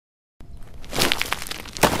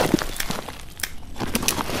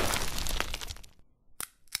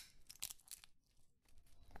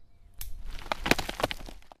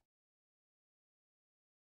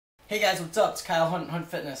Hey guys, what's up? It's Kyle Hunt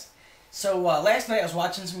Fitness. So last night I was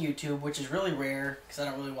watching some YouTube, which is really rare because I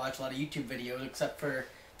don't really watch a lot of YouTube videos except for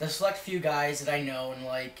the select few guys that I know and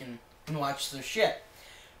like and watch their shit.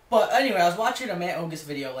 But anyway, I was watching a Matt Ogus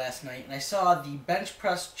video last night and I saw the bench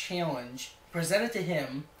press challenge presented to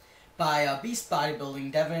him by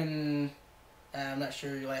Beastbodybuilding. Devin, I'm not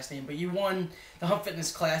sure your last name, but you won the Hunt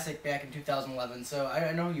Fitness Classic back in 2011, so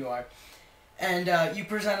I know who you are. And you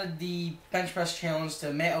presented the bench press challenge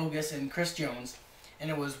to Matt Ogus and Chris Jones,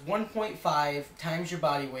 and it was 1.5 times your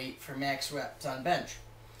body weight for max reps on bench.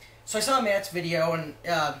 So I saw Matt's video, and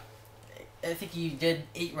I think he did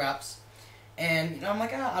 8 reps, and I'm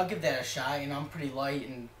like, I'll give that a shot. I'm pretty light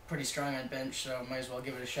and pretty strong on bench, so I might as well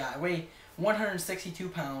give it a shot. I weigh 162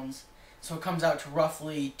 pounds, so it comes out to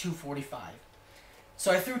roughly 245.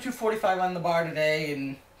 So I threw 245 on the bar today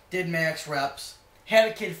and did max reps. Had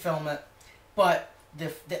a kid film it. But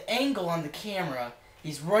the angle on the camera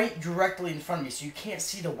is right directly in front of me, so you can't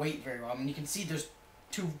see the weight very well. I mean, you can see there's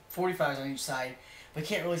 245s on each side, but you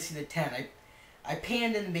can't really see the 10. I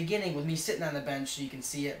panned in the beginning with me sitting on the bench so you can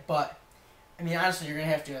see it, but, I mean, honestly, you're going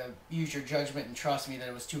to have to use your judgment and trust me that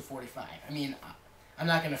it was 245. I mean, I'm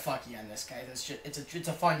not going to fuck you on this, guys. It's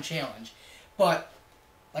a fun challenge. But,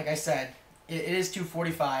 like I said, it is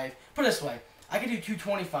 245. Put it this way, I could do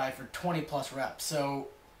 225 for 20-plus reps, so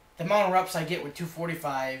the amount of reps I get with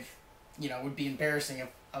 245, would be embarrassing if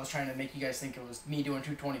I was trying to make you guys think it was me doing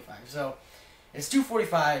 225. So, it's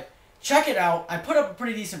 245. Check it out. I put up a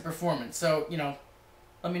pretty decent performance. So,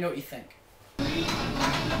 let me know what you think.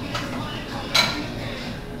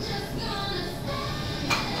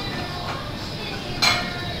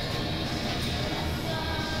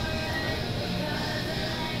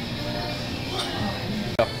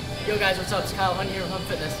 Yo guys, what's up? It's Kyle Hunt here with Hunt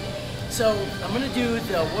Fitness. So, I'm going to do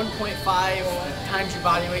the 1.5 times your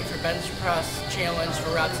body weight for bench press challenge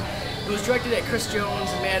for reps. It was directed at Chris Jones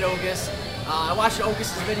and Matt Ogus. I watched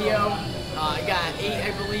Ogus' video. I got 8,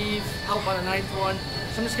 I believe, help on the 9th one.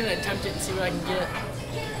 So I'm just going to attempt it and see what I can get.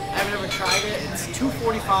 I haven't ever tried it. It's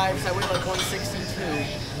 245, so I weigh like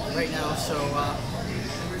 162 right now. So,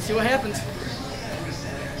 let's see what happens.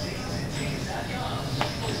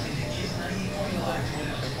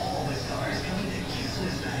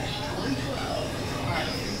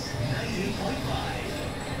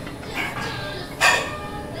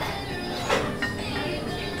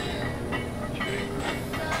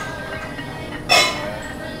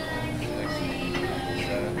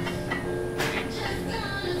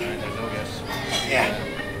 Yeah.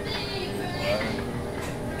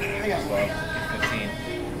 11, I got 12, 15.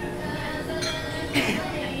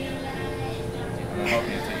 I'm gonna help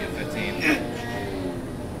you until you get 15.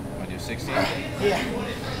 Want to do 16? Yeah.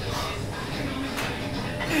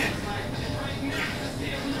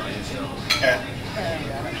 Yeah. I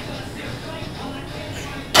got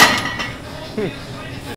it.